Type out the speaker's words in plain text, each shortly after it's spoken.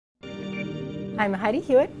I'm Heidi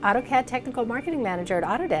Hewitt, AutoCAD Technical Marketing Manager at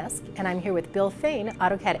Autodesk, and I'm here with Bill Fane,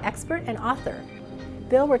 AutoCAD expert and author.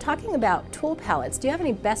 Bill, we're talking about tool palettes. Do you have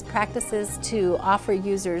any best practices to offer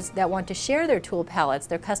users that want to share their tool palettes,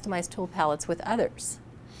 their customized tool palettes, with others?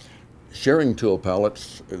 Sharing tool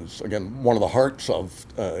palettes is, again, one of the hearts of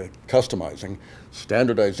customizing.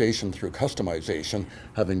 Standardization through customization,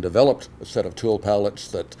 having developed a set of tool palettes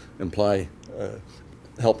that imply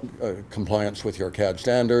help compliance with your CAD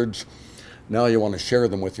standards. Now you want to share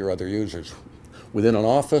them with your other users. Within an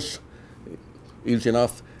office, easy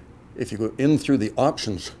enough. If you go in through the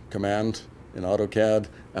Options command in AutoCAD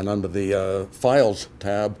and under the Files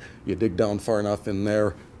tab, you dig down far enough in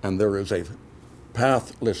there and there is a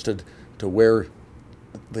path listed to where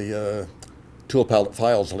the tool palette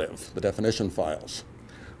files live, the definition files.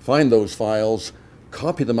 Find those files,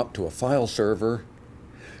 copy them up to a file server,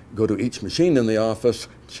 go to each machine in the office,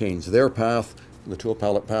 change their path, the tool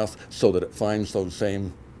palette path, so that it finds those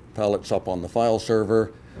same palettes up on the file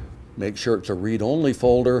server. Make sure it's a read-only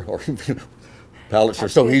folder, or palettes are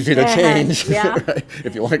so easy to change. Yeah. Right?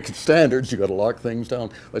 If you like standards, you got to lock things down.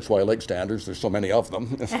 That's why I like standards. There's so many of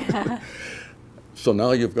them. So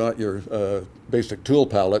now you've got your basic tool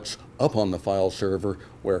palettes up on the file server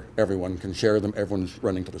where everyone can share them. Everyone's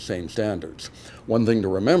running to the same standards. One thing to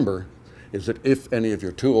remember is that if any of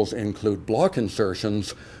your tools include block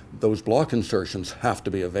insertions, those block insertions have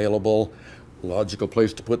to be available. Logical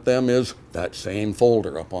place to put them is that same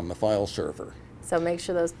folder up on the file server. So make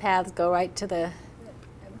sure those paths go right to the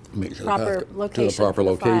proper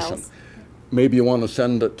location. Files. Maybe you want to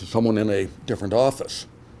send it to someone in a different office,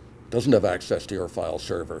 doesn't have access to your file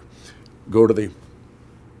server. Go to the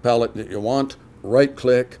palette that you want,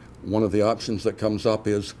 right-click. One of the options that comes up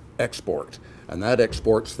is Export, and that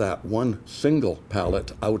exports that one single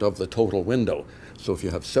palette out of the total window. So if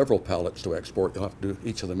you have several palettes to export, you'll have to do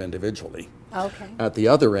each of them individually. Okay. At the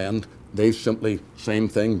other end, they simply, same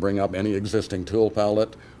thing, bring up any existing tool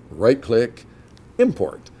palette, right-click,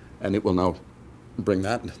 Import, and it will now bring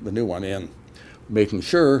the new one in. Making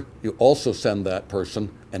sure you also send that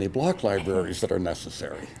person any block libraries that are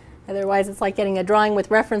necessary. Otherwise, it's like getting a drawing with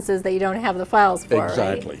references that you don't have the files for.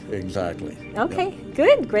 Exactly, right? exactly. Okay, yeah.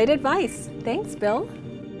 Good, great advice. Thanks, Bill.